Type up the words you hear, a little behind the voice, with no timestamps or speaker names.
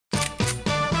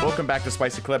Welcome back to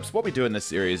Spicy Clips. What we do in this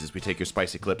series is we take your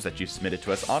spicy clips that you've submitted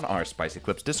to us on our Spicy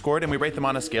Clips Discord, and we rate them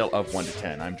on a scale of 1 to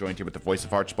 10. I'm joined here with the voice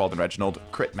of Archibald and Reginald,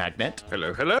 Crit Magnet.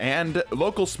 Hello, hello. And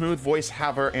local smooth voice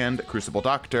Haver and Crucible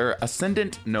Doctor,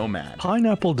 Ascendant Nomad.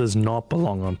 Pineapple does not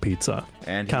belong on pizza.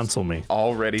 And cancel me.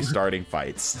 Already starting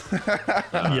fights.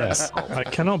 Yes, I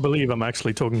cannot believe I'm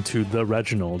actually talking to the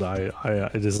Reginald.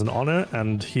 It is an honor,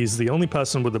 and he's the only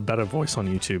person with a better voice on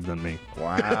YouTube than me.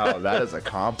 Wow, that is a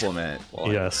compliment.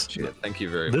 Well, Yes. Thank you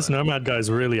very much. This Nomad guy is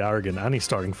really arrogant, and he's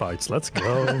starting fights. Let's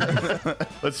go.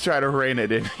 Let's try to rein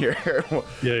it in here.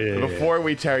 Yeah. Before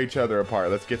we tear each other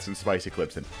apart, let's get some spicy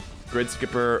clips in. Grid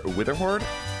Skipper Witherhorde.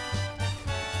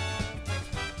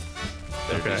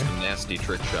 Better do some nasty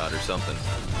trick shot or something.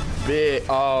 Big.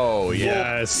 Oh,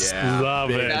 Yes, yeah. love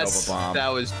Big it. Nova Bomb. That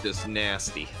was just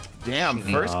nasty. Damn,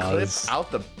 first clip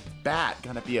out the bat.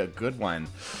 Gonna be a good one.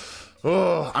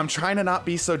 Oh, I'm trying to not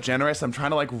be so generous. I'm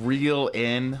trying to like reel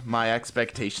in my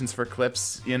expectations for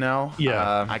clips, you know?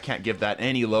 Yeah. I can't give that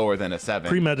any lower than a 7.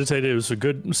 Premeditated. It was a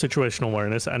good situational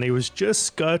awareness, and he was just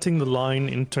skirting the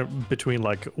line between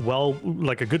like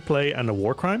a good play and a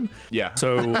war crime. Yeah.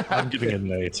 So I'm giving it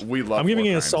an 8. We love I'm giving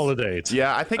war it a crimes. solid 8.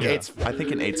 Yeah, I think an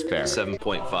 8's fair.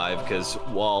 7.5, because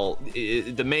while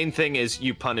the main thing is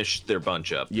you punish their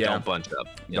bunch up. Yeah. Don't bunch up.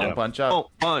 Don't bunch up.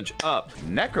 Don't bunch up.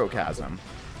 Necrochasm.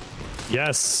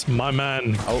 Yes, my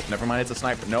man. Oh, never mind. It's a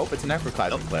sniper. Nope, it's a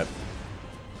Necrochasm clip.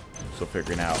 So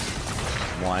figuring out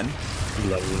 1.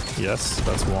 Lovely. Yes,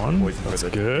 that's 1. Poison That's for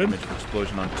the good. damage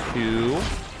explosion on 2.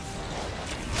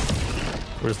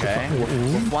 Where's Okay, the?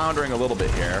 we're floundering a little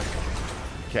bit here.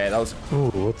 Okay, that was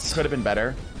could have been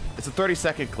better. It's a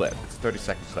 30-second clip. It's a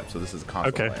 30-second clip, so this is a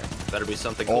console layer. Better be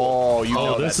something cool. Oh, you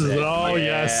know this that's is it.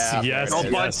 yes. Yeah, Yes.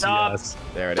 Don't bunch up. Yes.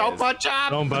 There it Don't is. bunch up.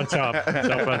 Don't bunch up.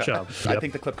 Don't bunch up. I Yep.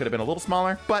 think the clip could have been a little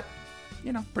smaller, but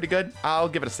you know, pretty good. I'll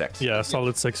give it a 6. Yeah,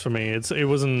 solid 6 for me. It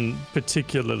wasn't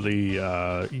particularly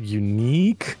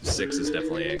unique. 6 is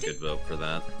definitely a good vote for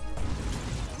that.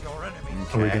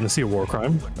 Are we going to see a war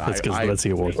crime? Let's see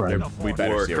a war crime. We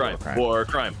better War see a crime. war crime. War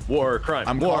crime. War crime.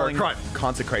 I'm war calling crime.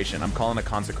 consecration. I'm calling a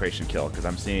consecration kill because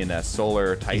I'm seeing a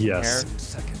solar titan Yes.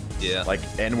 here. Yeah. Like,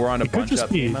 and we're on a could bunch just up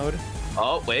be- mode.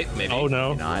 Oh, wait, maybe. Oh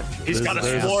no. Not. He's got a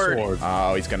There's sword.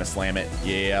 Oh, he's gonna slam it.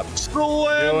 Yep.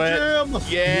 Slam Do it.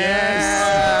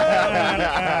 Yes.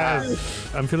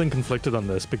 I'm feeling conflicted on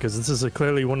this because this is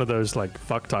clearly one of those like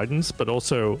fuck titans, but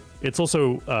also it's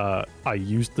also I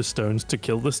used the stones to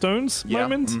kill the stones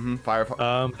moment. Fire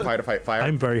to fight fire.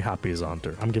 I'm very happy as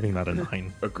Hunter. I'm giving that a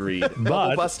 9. Agreed.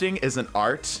 Bubble busting is an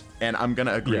art, and I'm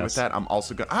gonna agree with that. I'm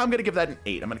gonna give that an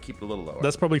 8. I'm gonna keep it a little lower.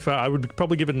 That's probably fair. I would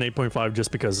probably give it an 8.5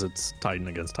 just because it's Titan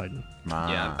against Titan.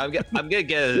 Yeah, I'm gonna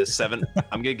get it a 7.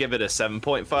 I'm gonna give it a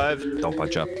 7.5. Don't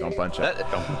bunch up. Don't bunch up.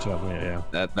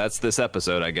 That's this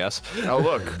episode, I guess. Oh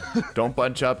look, don't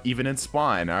bunch up even in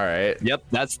spawn. All right. Yep,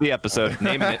 that's the episode.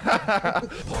 Name it.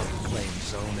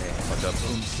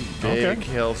 Big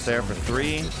kills there for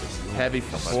 3. Heavy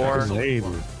for 4. Maybe.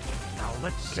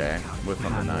 Okay, with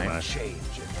on the 9.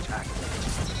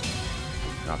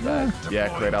 Not bad. Yeah,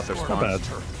 cleared out their spawn. Not bad.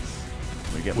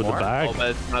 We get With more. the bag. Oh,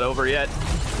 but it's not over yet.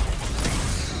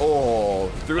 Oh,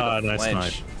 through the nice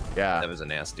flinch. snipe. Yeah, That was a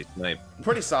nasty snipe.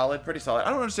 pretty solid, pretty solid. I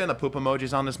don't understand the poop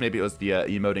emojis on this. Maybe it was the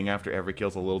emoting after every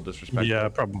kill's a little disrespectful. Yeah,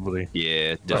 probably.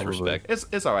 Yeah, disrespect.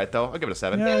 It's all right though. I'll give it a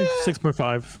 7. Yeah,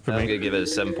 6.5 for I'm me. gonna give it a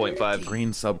 7.5.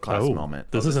 Green subclass Oh,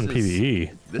 moment. this Oh, isn't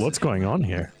PvE. this What's is- going on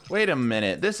here? Wait a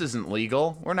minute. This isn't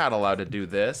legal. We're not allowed to do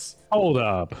this. Hold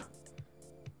up.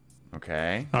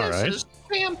 Okay. All right. This is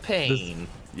campaign.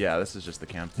 Yeah, this is just the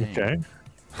campaign. Okay.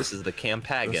 This is the This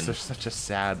campaign. is such a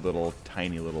sad little,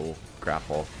 tiny little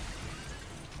grapple.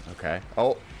 Okay.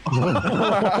 Oh. Oh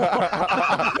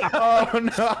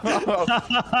no!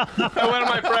 I went,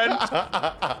 my friend.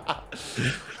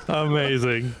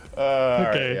 Amazing.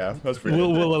 Okay. Yeah, that's pretty.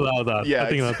 We'll allow that. Yeah, I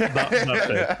think that's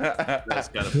it. That's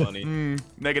kind of funny.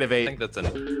 Negative I 8. think that's a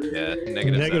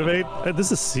negative Negative 7. 8.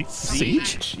 This is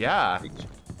Siege. Yeah.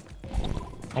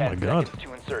 Oh my god.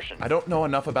 I don't know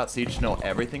enough about Siege to know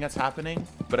everything that's happening,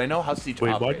 but I know how Siege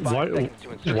Wait, operates. why does it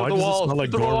smell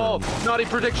like the wall. Gorman? Naughty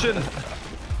prediction.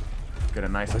 Got a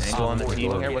nice angle on the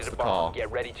team here. What's the call? Get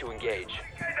ready to engage.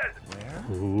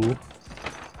 Ooh. Okay,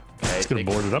 It's gonna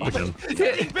board it up again.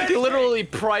 He literally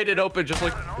pried it open just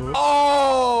like.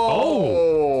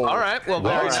 Oh! All right. Well,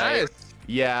 very nice.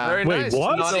 Yeah. Very Wait, nice.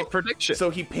 what? Naughty So- prediction. So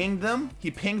he pinged them,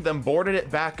 boarded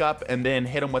it back up, and then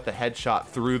hit him with a headshot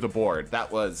through the board.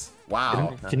 That was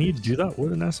wow. Can you do that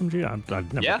with an SMG? I've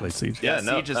never Yeah. played Siege. Yeah,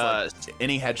 no, Siege is like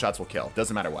any headshots will kill.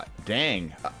 Doesn't matter what.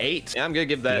 Dang, 8. Yeah, I'm gonna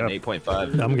give that an Yeah.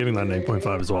 8.5. I'm giving that an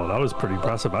 8.5 as well. That was pretty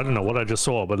impressive. I don't know what I just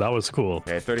saw, but that was cool.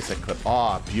 Okay, 30-second clip.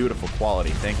 Oh, beautiful quality.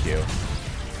 Thank you.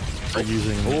 For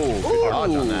using. Oh, good dodge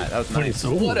on that. That was nice.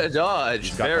 Ooh. What a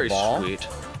dodge! got the Very ball. sweet.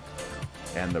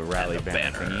 And the rally And the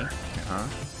banner banner.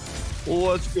 thingy.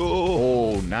 Let's go.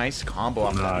 Oh, nice combo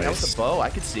off that. That was Nice. a bow. I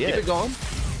could see Keep it. it going.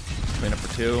 Clean up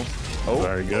for 2. Oh,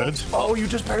 Very good. Oh, you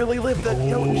just barely lived the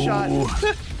Yoda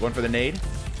shot. Going for the nade.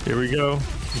 Here we go.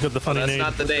 You got the funny That's nade.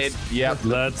 not the nade. Yep.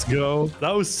 Let's go.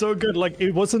 That was so good. Like,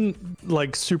 it wasn't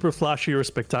like super flashy or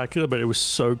spectacular, but it was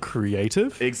so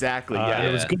creative. Exactly. Yeah. Yeah.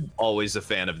 It was good. Always a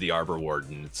fan of the Arbor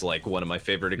Warden. It's like one of my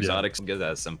favorite exotics. Give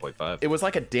that a 7.5. It was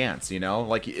like a dance, you know?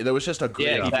 Like there was just a great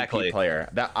Yeah, PvP exactly. player.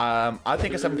 That I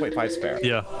think a 7.5 is fair.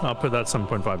 Yeah, I'll put that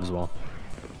 7.5 as well.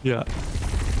 Yeah.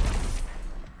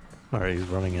 All right, he's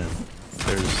running in.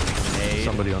 There's Nade.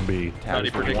 somebody on B. Tab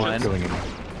for prediction. one. Going in.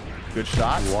 Good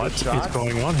shot. What Good is shot.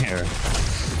 going on here?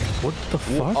 What the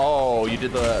fuck? Oh, you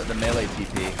did the melee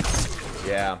TP.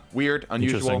 Yeah. Weird,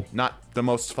 unusual, Interesting. not the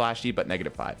most flashy, but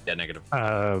 -5. Yeah, negative.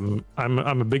 I'm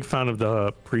a big fan of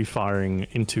the pre-firing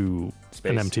into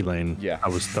Space. an empty lane. Yeah. that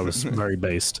was very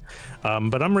based.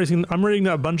 But I'm rating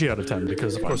that Bungie out of 10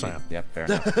 because of course I am. Yeah, fair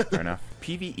enough. Fair enough.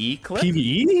 PvE clip?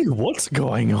 PvE? What's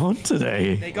going on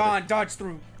today? They gone, dodge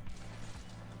through.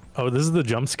 Oh, this is the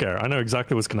jump scare. I know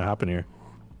exactly what's gonna happen here.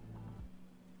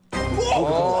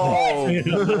 Oh,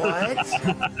 what?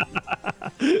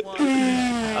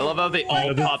 I love how they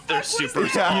all pop their super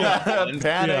Yeah, speed.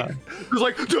 panic. It was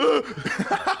like,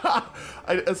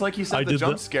 it's like you I said the did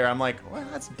jump the- scare. I'm like, well,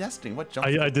 that's Destiny. What jump?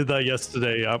 I did that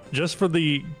yesterday. Just for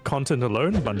the content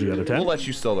alone, Bungie out of 10. We'll let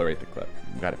you solo rate the clip.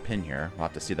 We've got a pin here. We'll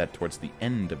have to see that towards the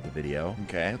end of the video.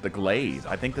 Okay, the glaive.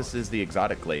 I think this is the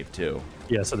exotic glaive too.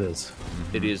 Yes, it is.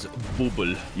 It is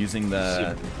bubble. Using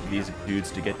these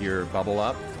dudes to get your bubble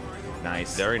up.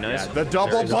 Nice. Very nice. Yeah, the double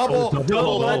Very nice. bubble. Double The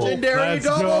bubble. legendary Let's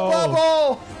double go.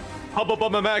 bubble. Hubba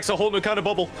Bubba Max, a whole new kind of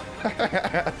bubble.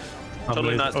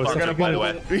 Totally not Oh, sponsored, second by the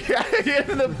bubble. way. Yeah,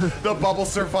 the bubble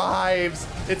survives.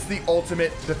 It's the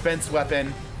ultimate defense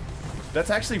weapon. That's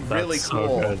actually really That's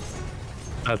cool. So good.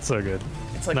 That's so good.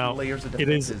 It's like Now, layers of it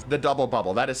is- defenses. The double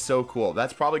bubble. That is so cool.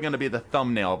 That's probably going to be the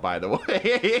thumbnail, by the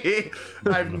way.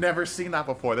 I've never seen that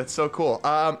before. That's so cool.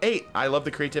 8. I love the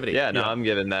creativity. Yeah, no, I'm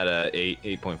giving that a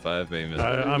 8.5 maybe.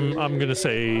 I'm gonna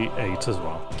say 8 as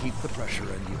well. Keep the pressure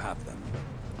and you have them.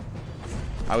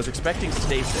 I was expecting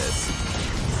stasis.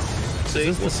 Is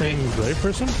this the same grave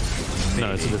person?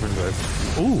 No, it's a different grave.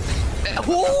 Ooh!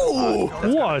 Ooh!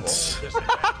 What?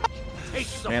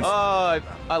 Man, I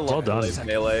love Well done. Glaive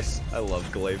Melee. I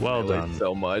love Glaive Well Melee done.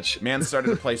 so much. man started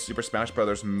to play Super Smash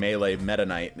Brothers Melee Meta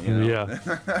Knight. You know?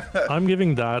 Yeah. I'm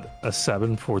giving that a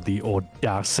 7 for the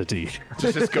audacity.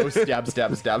 Just go stab,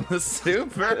 stab, stab the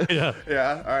super. Yeah.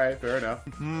 Yeah. All right. Fair enough.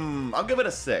 I'll give it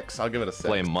a 6. I'll give it a 6.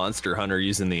 Playing Monster Hunter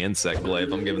using the Insect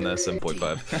Glaive. I'm giving that a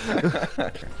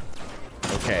 7.5.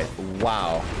 Okay.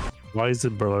 Wow. Why is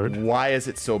it blurred? Why is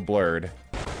it so blurred?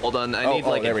 Hold on, I Oh, need oh,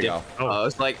 like there a we different. go.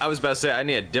 I was about to say I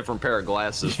need a different pair of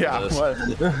glasses for Yeah. this. What?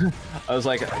 I was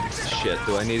like, shit.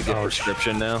 Do I need to get a Oh,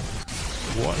 prescription now?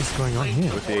 What is going on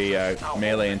here? With the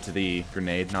melee into the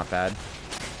grenade, not bad.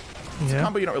 Yeah.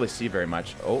 Combo you don't really see very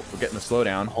much. Oh, we're getting the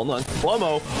slowdown. Hold on,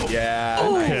 Flomo. Yeah.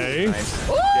 Okay. Nice. nice.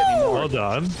 Getting more. Well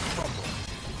done.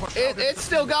 It's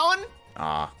still going.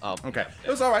 Ah. Oh. Okay. It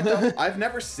was all right though. I've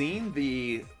never seen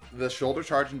the shoulder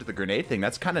charge into the grenade thing.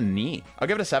 That's kind of neat. I'll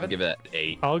give it a 7. Give it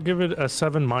 8. I'll give it a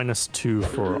 7 minus 2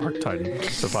 for Arc Titan.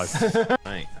 So 5.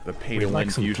 Right. The pay We to win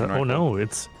like some fusion. oh rifle. no,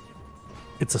 it's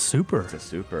a super. It's a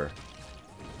super.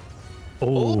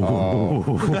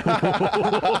 Oh.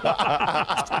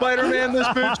 Spider-Man, this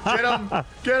bitch. Get him!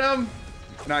 Get him!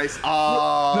 Nice.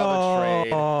 Oh, the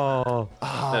trade. Oh.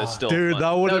 That was still Dude, fun.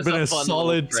 that would have was been a fun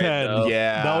solid little trade, 10. though.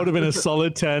 Yeah. That would have been a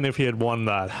solid 10 if he had won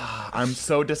that. I'm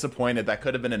so disappointed. That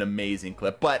could have been an amazing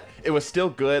clip, but it was still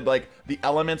good. Like the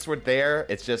elements were there.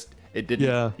 It's just it didn't.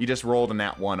 Yeah. You just rolled a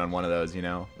nat 1 on one of those, you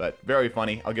know. But very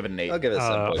funny. I'll give it an 8. I'll give it a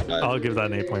 7.5. I'll give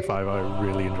that an 8.5. I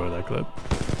really enjoyed that clip.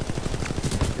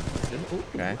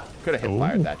 Okay. Could have hit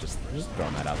fired that. Just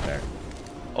throwing that out there.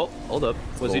 Oh, hold up.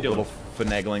 What's he doing? Little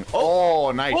finagling.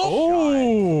 Oh, nice shot.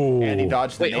 Oh. And he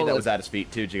dodged the Wait, nade hold that on. was at his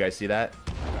feet too. Did you guys see that?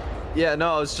 Yeah,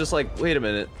 no, it's just like, wait a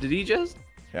minute. Did he just?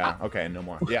 Yeah. Okay. No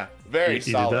more. Yeah. Very He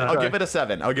did solid. that. I'll give it a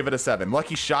 7. I'll give it a 7.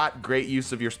 Lucky shot. Great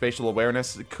use of your spatial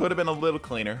awareness. It could have been a little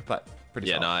cleaner, but Pretty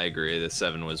Yeah, solid. no, I agree. The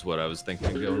 7 was what I was thinking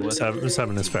of going with.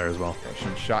 Seven is fair as well.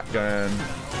 Shotgun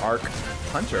arc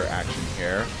hunter action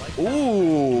here.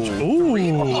 Ooh. Ooh,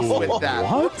 With that.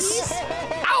 what?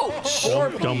 Ouch!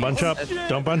 Don't bunch up.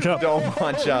 Don't bunch up. Don't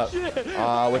punch up. With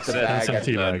the bag. Some I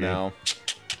tea don't bag. know.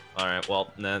 All right,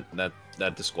 well,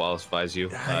 that disqualifies you.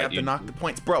 I have to knock the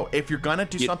points. Bro, if you're gonna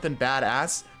do something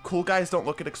badass, cool guys don't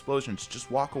look at explosions. Just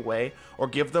walk away or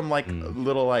give them like a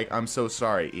little like I'm so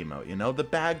sorry emote. You know, the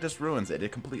bag just ruins it.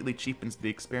 It completely cheapens the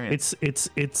experience. It's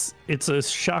a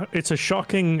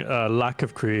shocking lack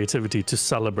of creativity to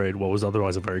celebrate what was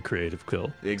otherwise a very creative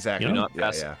kill. Exactly. You know? not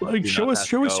pass- Yeah. Like, Do show not us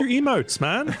pass your go. emotes,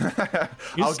 man.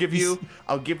 I'll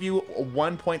give you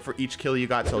 1 point for each kill you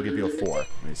got, so I'll give you a 4. Let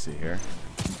me see here.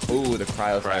 Ooh, the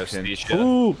cryo action. Cryostasia.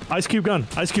 Ooh, ice cube gun.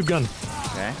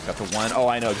 Okay, got the 1. Oh,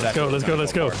 I know exactly. Let's go,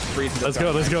 let's go.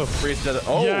 Let's go. Freeze to the.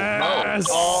 Oh, Yes!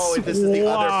 Oh, this is the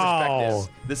other Wow.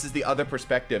 perspective. This is the other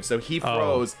perspective. So he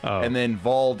froze, and then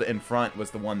Vald in front was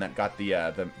the one that got the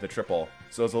triple.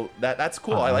 So it was that's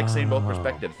cool. I like seeing both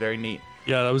perspectives. Very neat.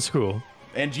 Yeah, that was cool.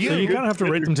 And So you kind of have to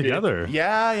rate them together.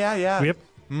 Yeah. Yep.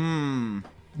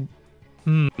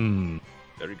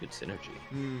 Very good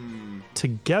synergy.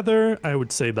 Together, I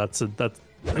would say that's a it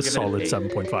an solid 8.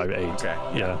 7.58.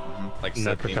 Okay. Yeah. Like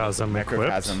said, Necrocosm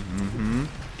equipped. Necrocosm.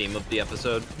 theme of the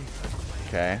episode.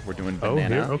 Okay, we're doing Oh,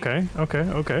 banana. here.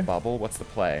 Okay. Bubble. What's the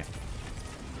play?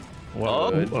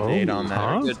 Oh, Good nade on that.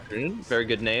 huh? Very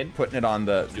good nade. Putting it on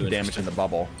the Doing damage in the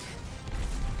bubble.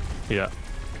 Yeah.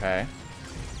 Okay.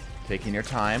 Taking your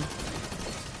time.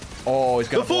 Oh, he's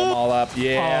gonna blow them all up.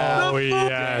 Yeah. Oh,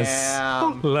 yes.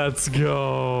 Damn. Let's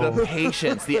go. The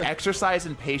patience, the exercise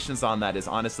and patience on that is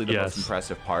honestly the most Yes.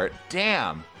 impressive part.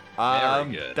 Damn.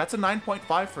 Very good. That's a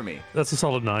 9.5 for me. That's a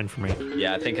solid 9 for me.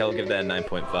 Yeah, I think I'll give that a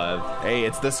 9.5. Hey,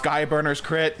 it's the Skyburners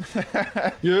crit.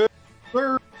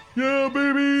 Yeah,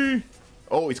 baby.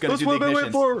 Oh, he's gonna That's do the what I've been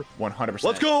waiting ignitions. for. 100%.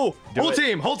 Let's go! Do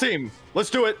it. Whole team! Let's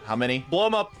do it! How many? Blow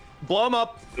him up! Blow him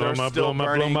up! Blow 'em They're up, still blow 'em up,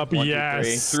 blow 'em burning. up, 1, 2, 3.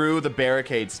 yes. Through the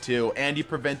barricades too, and you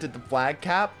prevented the flag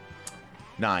cap.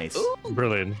 Nice.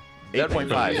 Brilliant.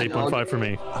 8.5. 8.5 for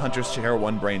me. Hunters share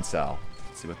 1 brain cell.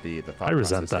 Let's see what the thought I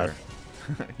resent process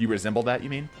there. You resemble that, you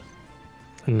mean?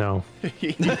 No.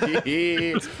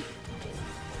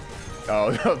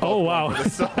 Oh wow. The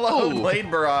solo blade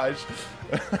barrage.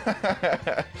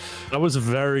 That was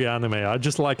very anime. I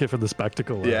just like it for the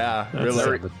spectacle. Yeah, That's really.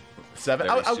 7. 7.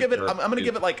 Very I'll give it. super I'm gonna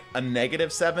give it like a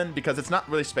 -7 because it's not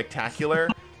really spectacular,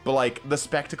 but like the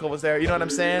spectacle was there. You know what I'm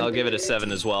saying? I'll give it a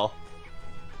 7 as well.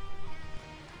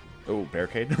 Oh,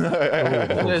 barricade.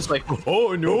 It's like,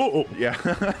 oh no! Yeah.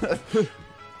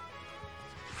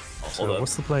 Hold So up.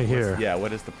 what's the play here? Yeah.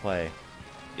 What is the play?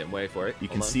 Get way for it. You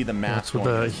can Hold on. see the mask What's with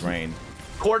going in the- his brain.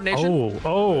 Coordination.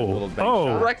 Little bank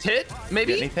shot. Direct hit,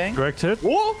 maybe? Get anything? Direct hit?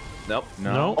 Whoa! Nope.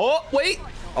 No. Oh, wait!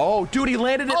 Oh, dude, he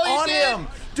landed it Oh, he on did! him.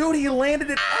 Dude, he landed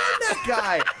it on that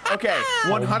guy. Okay,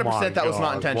 100% that was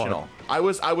not God, intentional. I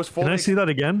was fully. Can I see that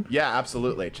again? Yeah,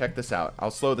 absolutely. Check this out.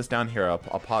 I'll slow this down here. I'll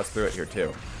pause through it here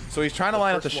too. So he's trying to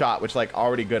line up the shot, which like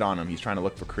already good on him. He's trying to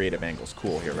look for creative angles.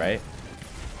 Cool here, right?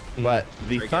 But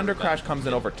the Thunder Crash comes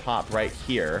in over top right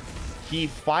here. He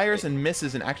fires and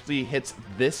misses and actually hits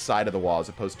this side of the wall as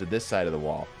opposed to this side of the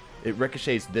wall. It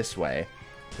ricochets this way,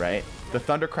 right? The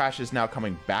Thunder Crash is now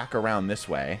coming back around this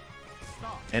way.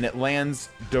 And it lands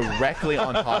directly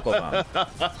on top of him.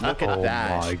 Look at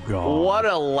that. Oh my god. What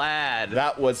a lad!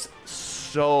 That was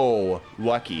so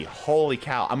lucky. Holy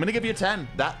cow. I'm going to give you a 10.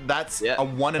 That's Yeah. a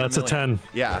 1 in That's a a million. 10.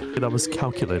 Yeah. That was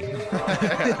calculated.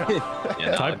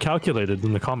 Yeah, Type calculated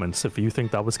in the comments if you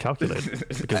think that was calculated,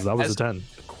 because that was a 10.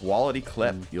 Quality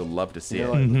clip. You'll love to see it.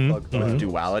 Mm-hmm.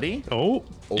 Duality. Oh,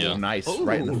 Oh, Yeah. nice.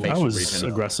 Right in the that facial was region.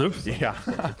 aggressive. Yeah.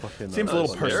 Seems a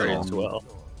little very personal. as well.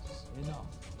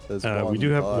 There's We one do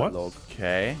have what? dialogue,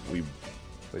 Okay. We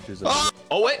which is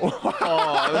Oh, wait!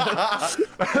 Oh,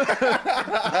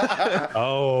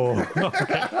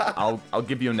 Oh, I'll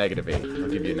give you a -8. I'll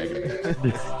give you a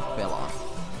 -8. fell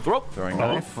off. throw! Throwing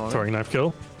oh, knife. throwing knife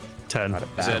kill. 10.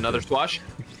 Is it another squash?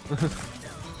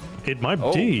 It might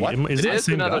Oh, be. what? Is It it the is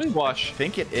same another guy? squash. I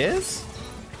think it is.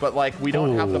 But like we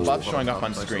don't have the Oh. buff showing up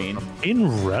on screen.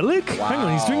 In Relic? Hang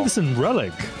on, he's doing Wow. this in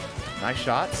Relic. Nice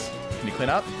shots. Can you clean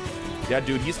up? Yeah,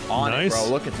 dude, he's on it, Nice. bro.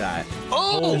 Look at that.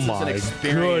 Oh This is an my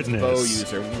experienced bow goodness.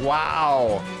 user.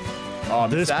 Wow.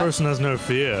 This person has no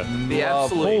fear. The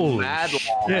absolute Holy mad lad.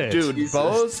 shit. Dude, Jesus.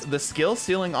 bows, the skill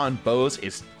ceiling on bows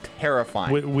is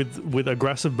terrifying. With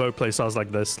aggressive bow playstyles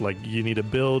like this, like you need a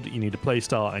build, you need a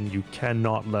playstyle, and you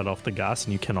cannot let off the gas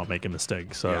and you cannot make a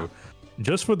mistake. So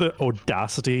just for the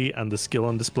audacity and the skill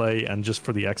on display and just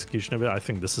for the execution of it, I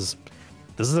think this is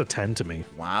This is a 10 to me.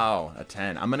 Wow, a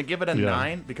 10. I'm gonna give it a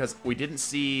 9 because we didn't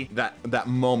see that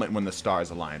moment when the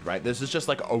stars aligned, right? This is just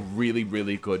like a really,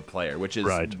 really good player, which is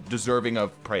deserving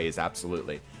of praise,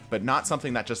 absolutely. But not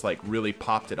something that just like really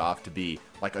popped it off to be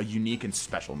like a unique and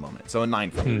special moment. So a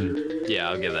 9 for me. Yeah,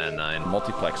 I'll give that a 9.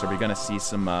 Multiplex, are we gonna see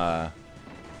some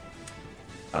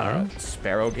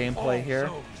Sparrow gameplay here?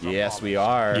 Yes, we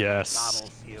are. Yes.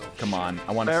 Come on,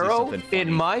 I want to see something funny.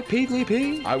 In my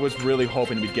PvP? I was really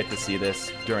hoping we'd get to see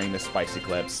this during this spicy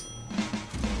clips.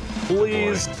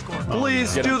 Please,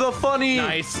 please do the funny.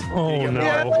 Nice. Oh no!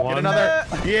 Get another.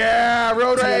 Yeah,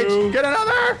 Road Rage. Get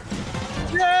another.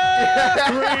 Yeah.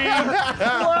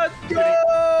 Let's go.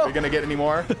 Are you gonna get any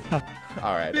more?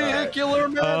 All right. Vehicular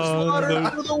manslaughter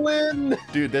for the win.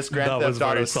 Dude, this Grand Theft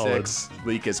Auto 6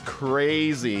 leak is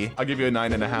crazy. I'll give you a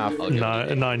 9.5.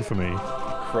 A 9 for me.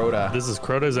 Crota. This is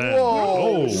Crota's end.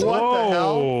 Whoa!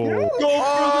 What the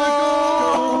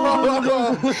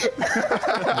hell?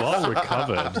 Well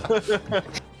recovered.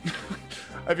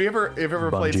 Have you ever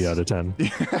played? Bungie out of 10.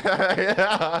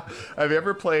 Yeah. Have you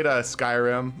ever played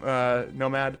Skyrim,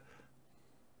 Nomad?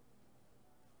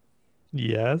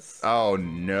 Yes. Oh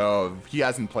no, he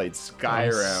hasn't played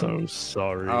Skyrim. I'm so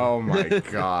sorry. Oh my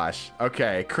gosh.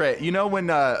 Okay, Crit. You know when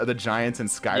the giants in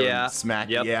Skyrim smack?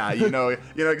 Yep. Yeah. You know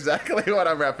exactly what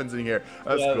I'm referencing here.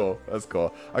 That's cool. That's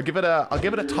cool. I'll give it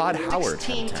a Todd Howard.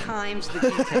 16 times the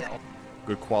detail.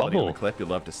 Good quality on the clip. You'll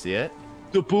love to see it.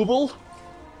 The booble.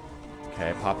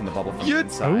 Okay, popping the bubble from the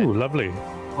inside. Oh, lovely.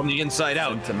 From the inside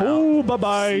out. Oh,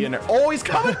 bye-bye. Oh, he's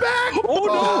coming back!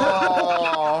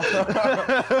 Oh,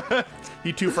 no!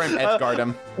 He two-frame edgeguarded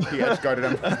him. He edgeguarded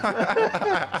him.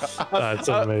 That's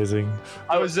amazing.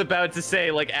 I was about to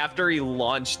say, like, after he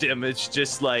launched him, it's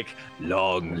just like,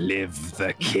 long live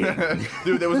the king.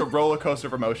 Dude, there was a roller coaster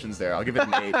of emotions there. I'll give it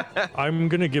an 8. I'm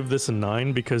going to give this a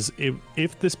 9 because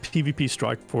if this PvP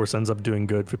Strike Force ends up doing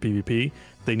good for PvP,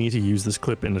 they need to use this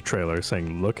clip in the trailer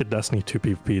saying, look at Destiny 2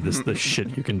 PvP, this is the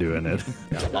shit you can do in it.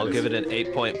 I'll give it an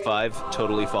 8.5.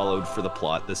 Totally followed for the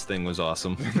plot. This thing was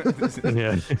awesome.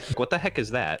 Yeah. What the heck is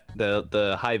that?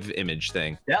 The Hive image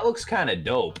thing. That looks kind of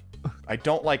dope. I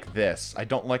don't like this. I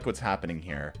don't like what's happening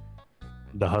here.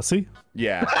 The hussy?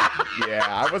 Yeah. Yeah,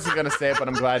 I wasn't going to say it, but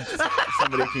I'm glad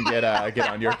somebody can get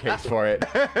on your case for it.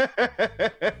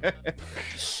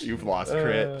 You've lost,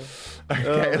 Crit.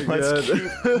 Okay,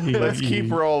 let's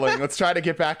keep rolling. Let's try to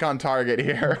get back on target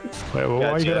here. Wait, well, why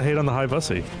are you gonna hate on the Hive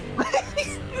hussy?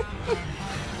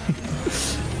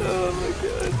 Oh my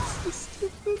god.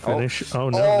 Finish. Oh,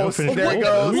 no, no finish. There he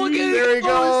goes. There he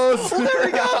goes. There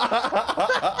he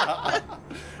goes.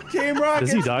 Team Rocket.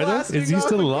 Does he die though? Is he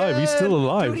still alive? He's still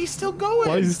alive. Dude, he's still going.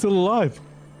 Why is he still alive?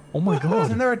 Oh my god.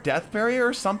 Isn't there a death barrier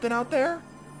or something out there?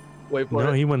 Wait for it.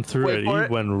 No, he went through it. He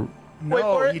went.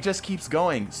 No, he just keeps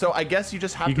going. So I guess you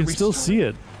just have to. You can still see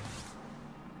it.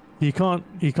 He can't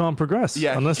progress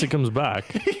unless he comes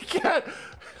back. He can't.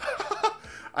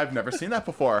 I've never seen that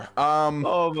before.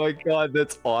 Oh my god,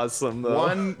 that's awesome though.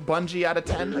 1 Bungie out of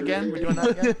 10 again? We're doing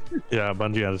that again? Yeah,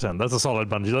 Bungie out of 10. That's a solid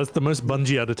Bungie. That's the most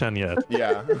Bungie out of 10 yet.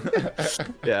 Yeah.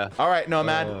 Yeah. All right,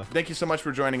 Nomad. Thank you so much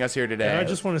for joining us here today. And I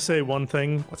just want to say one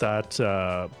thing,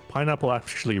 that pineapple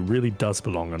actually really does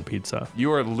belong on pizza.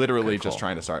 You are literally just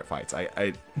trying to start fights.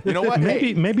 You know what?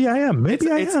 Maybe I am.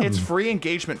 Maybe I am. It's free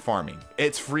engagement farming.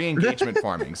 It's free engagement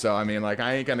farming. So, I mean, like,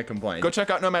 I ain't going to complain. Go check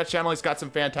out Nomad's channel. He's got some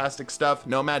fantastic stuff.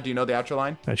 Nomad, do you know the outro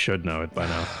line? I should know it by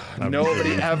now.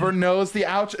 Nobody ever knows the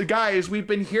outro. Guys, we've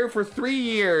been here for 3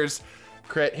 years.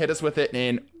 Crit, hit us with it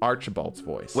in Archibald's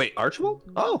voice. Wait, Archibald?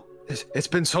 Oh, it's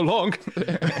been so long.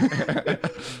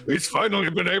 He's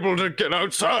finally been able to get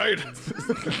outside.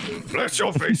 Bless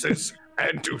your faces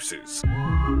and deuces.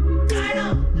 Turn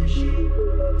up the sheet.